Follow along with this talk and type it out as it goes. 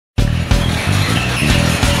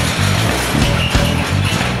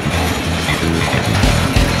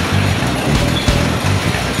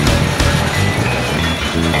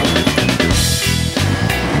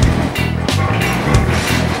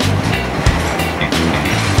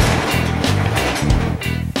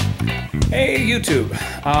Hey YouTube,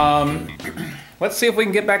 let's see if we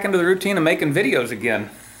can get back into the routine of making videos again.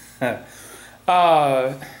 It's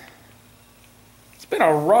been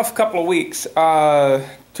a rough couple of weeks,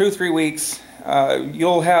 2-3 weeks.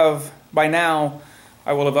 You'll have, by now,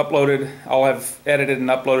 I'll have edited and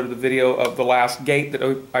uploaded the video of the last gate that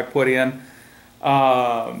I put in.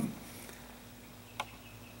 All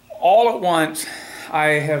at once, I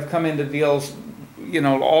have come into deals,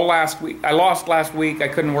 all last week. I lost last week. I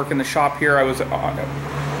couldn't work in the shop here. I was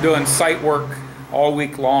doing site work all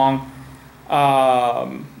week long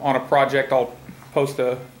on a project. I'll post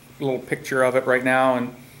a little picture of it right now.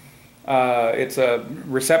 And it's a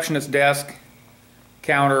receptionist desk,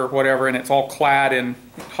 counter, whatever, and it's all clad in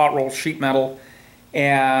hot rolled sheet metal.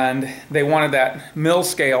 And they wanted that mill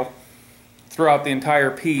scale throughout the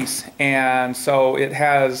entire piece. And so we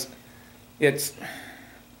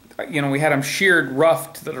had them sheared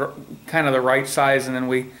rough to the kind of the right size, and then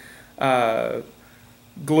we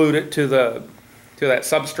glued it to that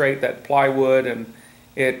substrate, that plywood, and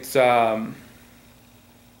there's a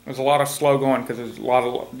lot of slow going because there's a lot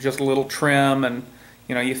of just a little trim, and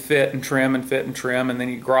you fit and trim and fit and trim, and then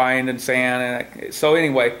you grind and sand, and so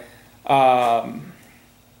anyway, I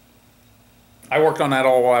worked on that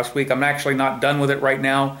all last week. I'm actually not done with it right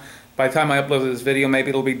now. By the time I upload this video, maybe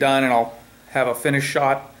it'll be done and I'll have a finished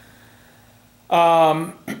shot.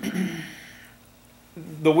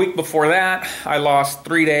 The week before that, I lost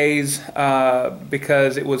 3 days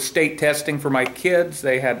because it was state testing for my kids.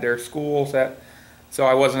 They had their schools, so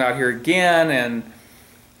I wasn't out here again, and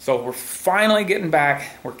so we're finally getting back.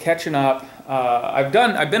 We're catching up. I've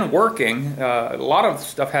been working. A lot of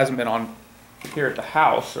stuff hasn't been on here at the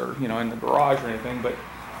house or in the garage or anything, but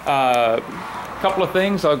a couple of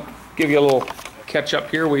things. I'll give you a little catch up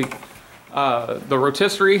here. The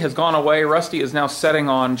rotisserie has gone away. Rusty is now setting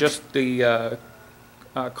on just the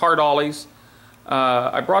car dollies.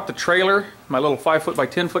 I brought the trailer, my little 5-foot by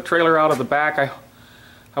 10-foot trailer, out of the back.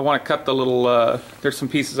 I want to cut the little, there's some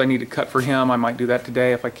pieces I need to cut for him. I might do that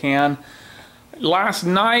today if I can. Last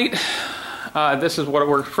night, this is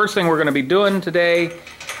what first thing we're going to be doing today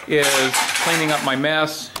is cleaning up my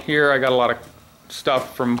mess. Here I got a lot of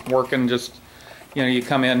stuff from working. Just, you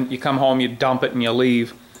come home, you dump it and you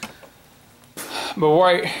leave.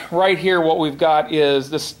 But right here, what we've got is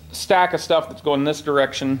this stack of stuff that's going this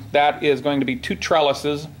direction. That is going to be 2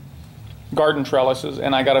 trellises, garden trellises,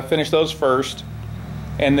 and I got to finish those first.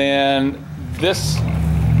 And then this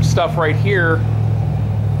stuff right here,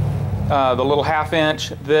 the little 1/2 inch,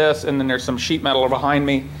 this, and then there's some sheet metal behind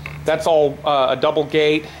me. That's all a double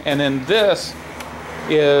gate. And then this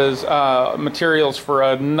is materials for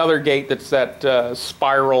another gate that's that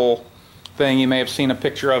spiral thing. You may have seen a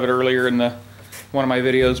picture of it earlier in one of my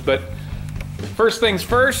videos. But first things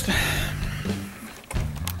first,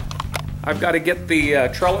 I've got to get the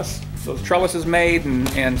those trellises made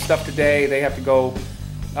and stuff today. They have to go.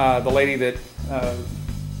 The lady that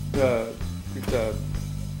the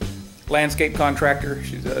landscape contractor,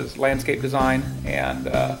 she does landscape design,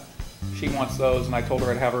 and she wants those, and I told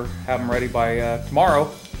her I'd have them ready by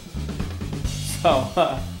tomorrow. So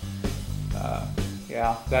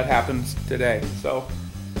yeah, that happens today. So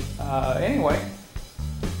anyway,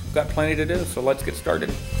 we've got plenty to do, so let's get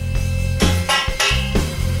started.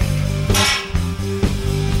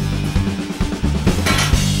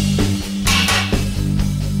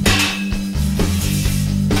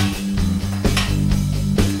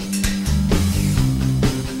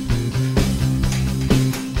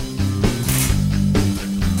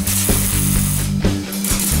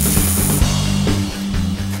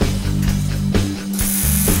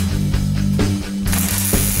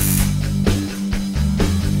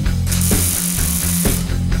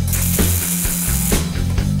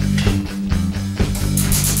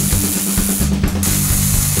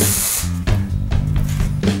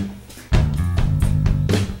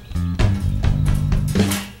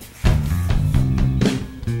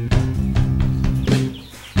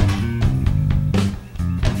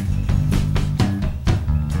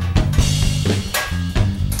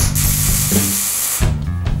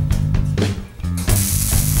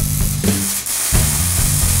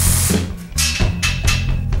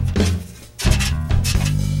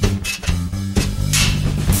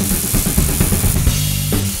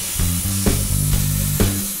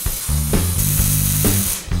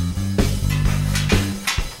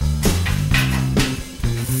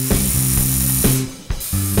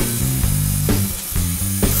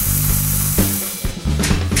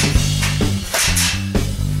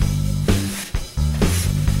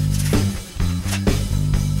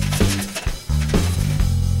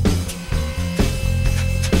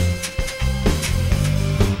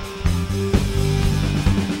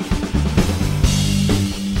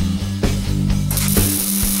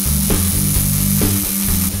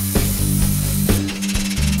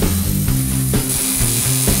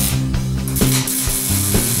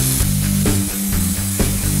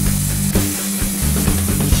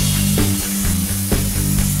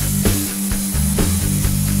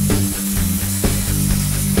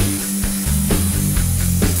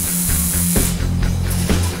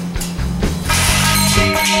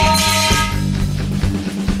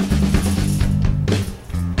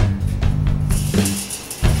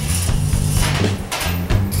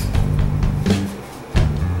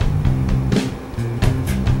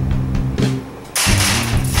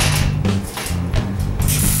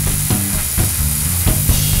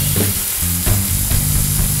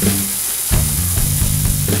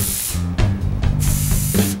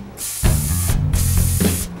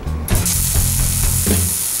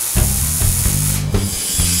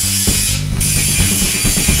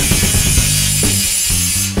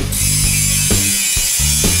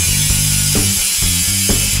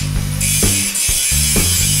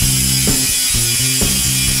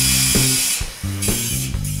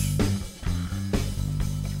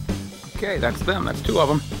 Okay, that's them. That's 2 of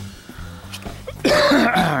them.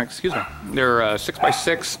 Excuse me. They're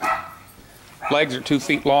 6x6. Legs are 2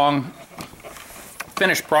 feet long.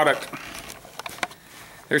 Finished product.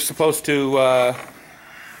 They're supposed to,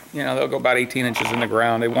 you know, they'll go about 18 inches in the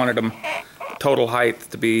ground. They wanted them total height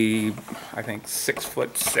to be, I think,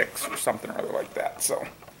 6'6" or something or other like that. So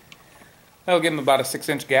that'll give them about a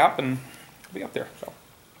 6-inch gap and be up there. So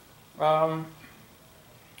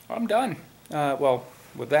I'm done. Well,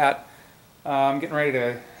 with that, I'm getting ready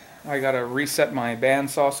to. I gotta reset my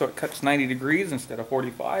bandsaw so it cuts 90 degrees instead of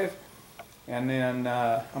 45, and then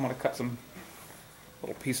I'm gonna cut some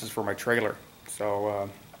little pieces for my trailer. So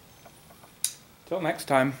till next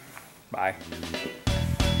time, bye.